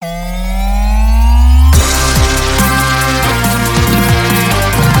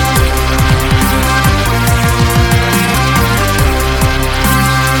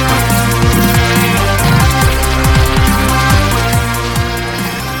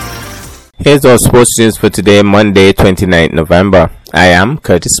Here's our sports news for today, Monday, 29th November. I am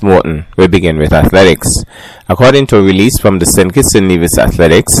Curtis Morton. We begin with athletics. According to a release from the St. Kitts and Nevis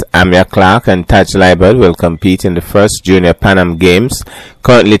Athletics, Amya Clark and Taj Liebert will compete in the first Junior Pan Am Games,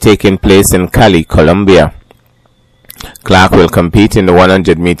 currently taking place in Cali, Colombia. Clark will compete in the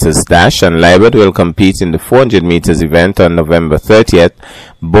 100 meters dash and Liebert will compete in the 400 meters event on November 30th.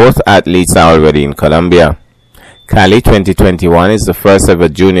 Both athletes are already in Colombia. Cali 2021 is the first ever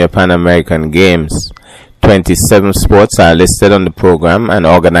Junior Pan American Games. 27 sports are listed on the program and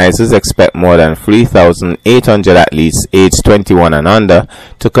organizers expect more than 3,800 athletes aged 21 and under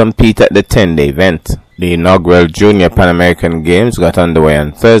to compete at the 10-day event. The inaugural Junior Pan American Games got underway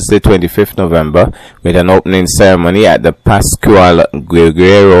on Thursday, 25th November with an opening ceremony at the Pascual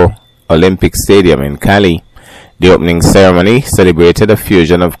Guerrero Olympic Stadium in Cali. The opening ceremony celebrated a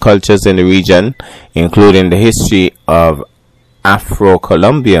fusion of cultures in the region, including the history of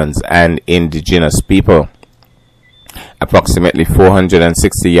Afro-Colombians and indigenous people. Approximately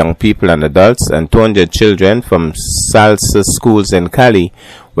 460 young people and adults and 200 children from salsa schools in Cali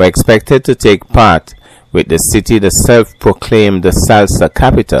were expected to take part, with the city the self-proclaimed the salsa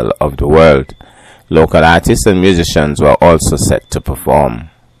capital of the world. Local artists and musicians were also set to perform.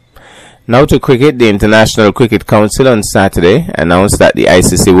 Now to cricket. The International Cricket Council on Saturday announced that the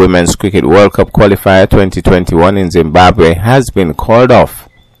ICC Women's Cricket World Cup Qualifier 2021 in Zimbabwe has been called off.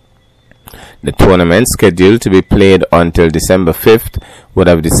 The tournament, scheduled to be played until December 5th, would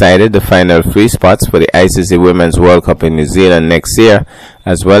have decided the final 3 spots for the ICC Women's World Cup in New Zealand next year,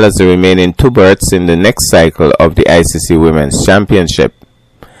 as well as the remaining 2 berths in the next cycle of the ICC Women's Championship.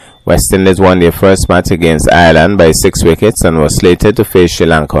 West Indies won their first match against Ireland by 6 wickets and was slated to face Sri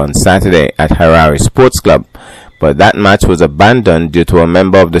Lanka on Saturday at Harare Sports Club, but that match was abandoned due to a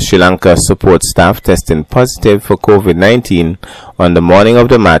member of the Sri Lanka support staff testing positive for COVID-19 on the morning of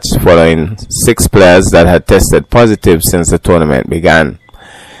the match, following 6 players that had tested positive since the tournament began.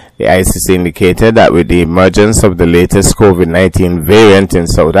 The ICC indicated that with the emergence of the latest COVID-19 variant in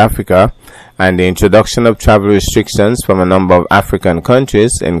South Africa and the introduction of travel restrictions from a number of African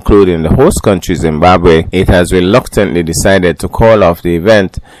countries, including the host country Zimbabwe, it has reluctantly decided to call off the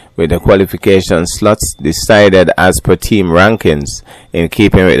event, with the qualification slots decided as per team rankings, in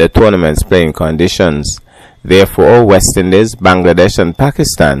keeping with the tournament's playing conditions. Therefore, West Indies, Bangladesh and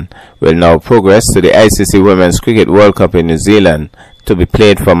Pakistan will now progress to the ICC Women's Cricket World Cup in New Zealand, to be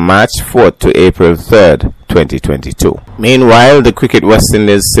played from March 4th to April 3rd, 2022. Meanwhile, the Cricket West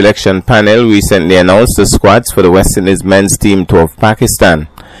Indies selection panel recently announced the squads for the West Indies men's team tour of Pakistan.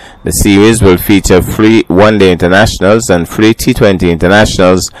 The series will feature 3 one-day internationals and 3 T20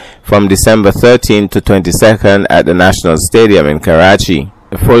 internationals from December 13th to 22nd at the National Stadium in Karachi.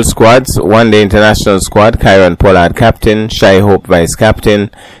 The full squads: one-day international squad, Kieron Pollard captain, Shai Hope vice captain,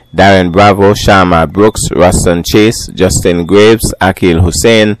 Darren Bravo, Sharma Brooks, Ruston Chase, Justin Graves, Akil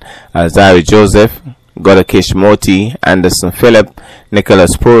Hussain, Alzari Joseph, Godakish Moti, Anderson Phillip,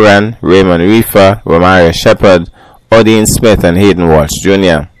 Nicholas Pooran, Raymond Reefer, Romario Shepherd, Odin Smith and Hayden Walsh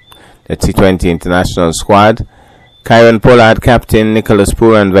Jr. The T20 international squad: Kieron Pollard captain, Nicholas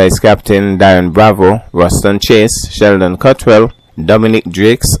Pooran vice captain, Darren Bravo, Ruston Chase, Sheldon Cottrell, Dominic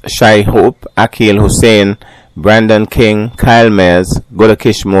Drakes, Shai Hope, Akil Hussain, Brandon King, Kyle Mayers,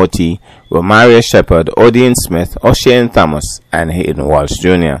 Godakish Moti, Romario Shepherd, Odin Smith, O'Shane Thomas and Hayden Walsh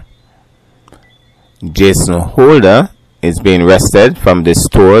Jr. Jason Holder is being rested from this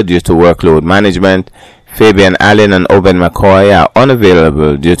tour due to workload management. Fabian Allen and Oben McCoy are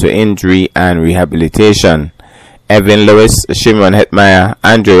unavailable due to injury and rehabilitation. Evan Lewis, Shimron Hetmeyer,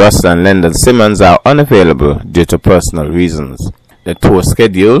 Andre Russell and Lyndon Simmons are unavailable due to personal reasons. The tour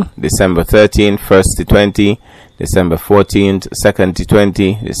schedule: December 13th, 1st T20, December 14th, 2nd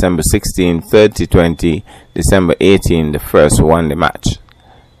T20, December 16th, 3rd T20, December 18th, the first one-day match.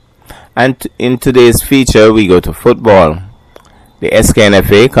 And in today's feature, we go to football. The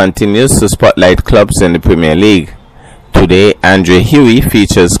SKNFA continues to spotlight clubs in the Premier League. Today, Andre Huey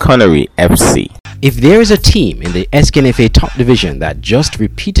features Connery FC. If there is a team in the SKNFA top division that just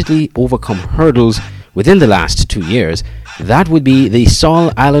repeatedly overcome hurdles within the last 2 years, that would be the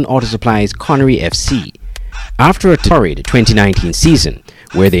Sol Island Auto Supply's Connery FC. After a torrid 2019 season,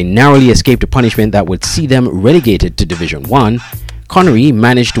 where they narrowly escaped a punishment that would see them relegated to Division 1, Connery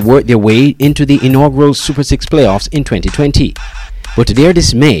managed to work their way into the inaugural Super 6 playoffs in 2020. But to their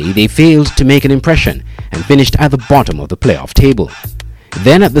dismay, they failed to make an impression and finished at the bottom of the playoff table.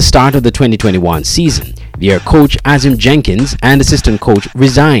 Then at the start of the 2021 season, their coach Azim Jenkins and assistant coach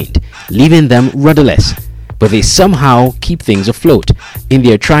resigned, leaving them rudderless. But they somehow keep things afloat in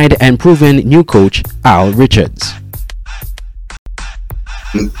their tried and proven new coach Al Richards.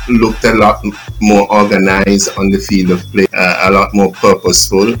 looked a lot more organized on the field of play, a lot more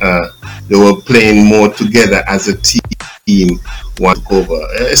purposeful. They were playing more together as a team. One over.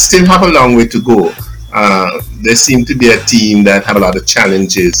 Still have a long way to go. There seemed to be a team that had a lot of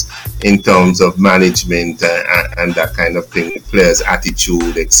challenges in terms of management and that kind of thing, players'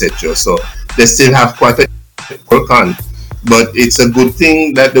 attitude, etc. So they still have quite a work on. But it's a good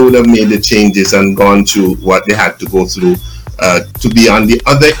thing that they would have made the changes and gone through what they had to go through to be on the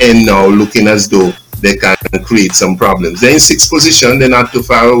other end now, looking as though they can create some problems. They're in sixth position. They're not too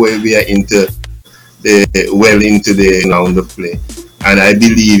far away. We are into the round of play. And I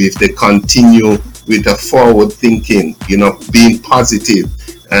believe if they continue with a forward thinking, being positive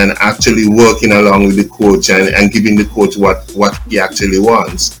and actually working along with the coach and giving the coach what he actually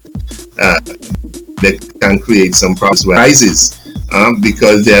wants, they can create some problems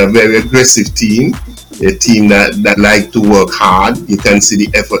because they're a very aggressive team, a team that like to work hard. You can see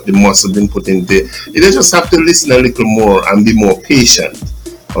the effort, the muscle being put into it. They just have to listen a little more and be more patient,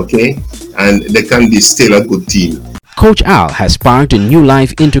 okay? And they can be still a good team. Coach Al has sparked a new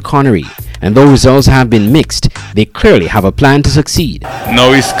life into Connery, and though results have been mixed, they clearly have a plan to succeed.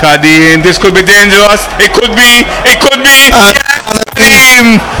 Now he's Cardine. This could be dangerous. It could be. Connery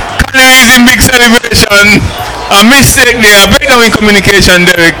is in big celebration. A mistake there. Breakdown in communication,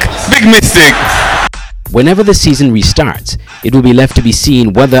 Derek. Big mistake. Whenever the season restarts, it will be left to be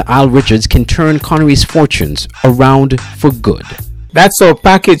seen whether Al Richards can turn Connery's fortunes around for good. That's our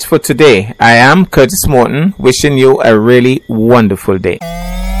package for today. I am Curtis Morton, wishing you a really wonderful day.